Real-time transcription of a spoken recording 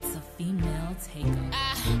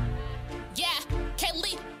Takeover. Yeah,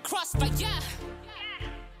 Kaylee Crossfire.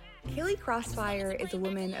 Kaylee Crossfire is a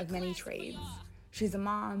woman of many trades. She's a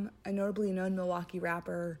mom, a notably known Milwaukee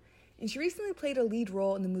rapper, and she recently played a lead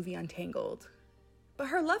role in the movie Untangled. But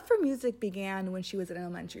her love for music began when she was in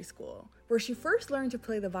elementary school, where she first learned to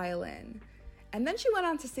play the violin. And then she went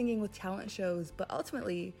on to singing with talent shows, but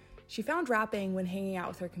ultimately, she found rapping when hanging out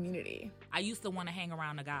with her community. I used to want to hang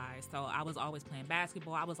around the guys, so I was always playing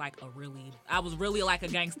basketball. I was really like a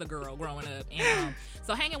gangster girl growing up. And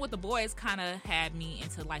so hanging with the boys kind of had me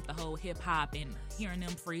into like the whole hip hop and hearing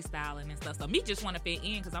them freestyling and stuff. So me just want to fit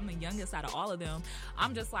in because I'm the youngest out of all of them.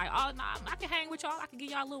 I'm just like, oh, nah, I can hang with y'all. I can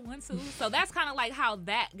give y'all a little 1-2. So that's kind of like how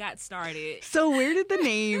that got started. So where did the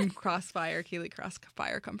name Crossfire, Kaylee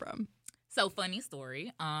Crossfire, come from? So funny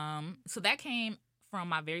story. So that came from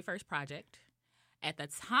my very first project. At the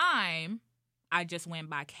time, I just went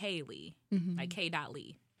by Kaylee, like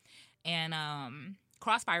K.Lee. And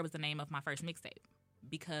Crossfire was the name of my first mixtape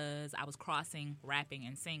because I was crossing rapping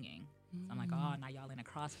and singing. So I'm like, oh, now y'all in a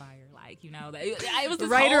crossfire. Like, you know, it was this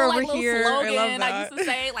Writer whole like, over little here. slogan I love that. I used to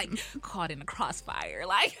say, like, caught in a crossfire.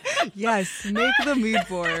 Like, Yes, make the mood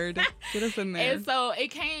board. Get us in there. and so it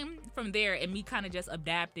came from there and me kind of just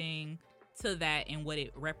adapting to that and what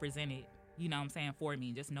it represented. You know what I'm saying, for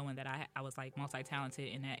me, just knowing that I was like multi-talented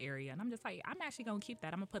in that area. And I'm just like, I'm actually going to keep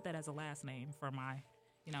that. I'm going to put that as a last name for my,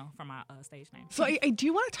 stage name. So I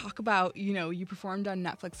do want to talk about, you performed on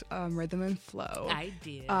Netflix Rhythm and Flow. I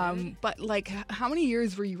did. But like, how many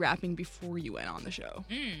years were you rapping before you went on the show?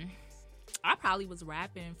 I probably was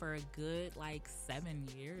rapping for a good like 7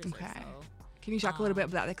 years or so. Can you talk a little bit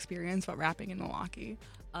about that experience about rapping in Milwaukee?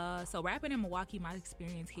 So rapping in Milwaukee, my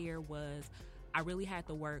experience here was I really had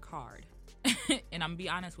to work hard. And I'm gonna be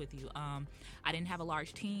honest with you. I didn't have a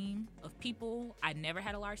large team of people. I never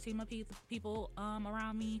had a large team of people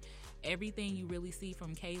around me. Everything you really see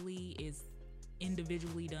from Kaylee is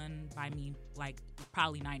individually done by me, like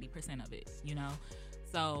probably 90% of it,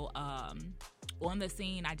 So on the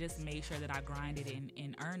scene, I just made sure that I grinded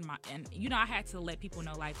and earned I had to let people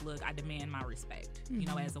know, like, look, I demand my respect,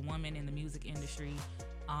 as a woman in the music industry.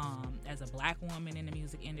 As a Black woman in the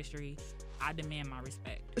music industry, I demand my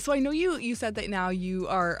respect. So I know you said that now you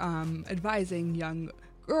are advising young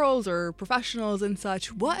girls or professionals and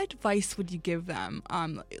such. What advice would you give them,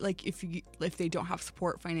 like if they don't have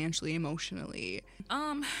support financially, emotionally?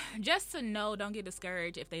 Just to know, don't get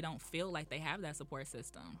discouraged if they don't feel like they have that support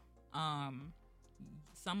system.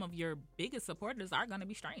 Some of your biggest supporters are going to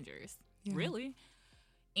be strangers, really,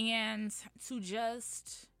 and to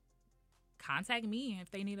just contact me if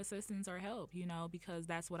they need assistance or help, because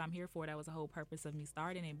that's what I'm here for. That was the whole purpose of me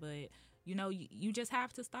starting it. But, you just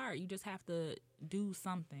have to start. You just have to do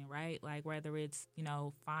something, right? Like whether it's,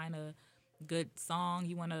 find a good song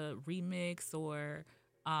you want to remix or,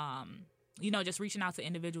 just reaching out to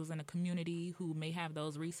individuals in the community who may have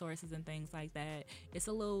those resources and things like that. It's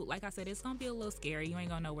a little, like I said, it's going to be a little scary. You ain't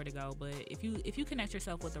going to know where to go. But if you connect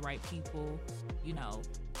yourself with the right people,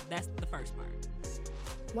 that's the first part.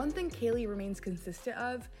 One thing Kaylee remains consistent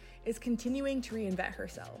of is continuing to reinvent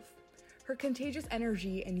herself. Her contagious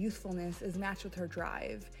energy and youthfulness is matched with her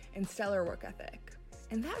drive and stellar work ethic.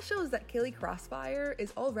 And that shows that Kaylee Crossfire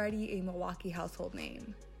is already a Milwaukee household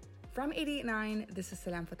name. From 88.9, this is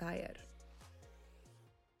Salam Fatayr.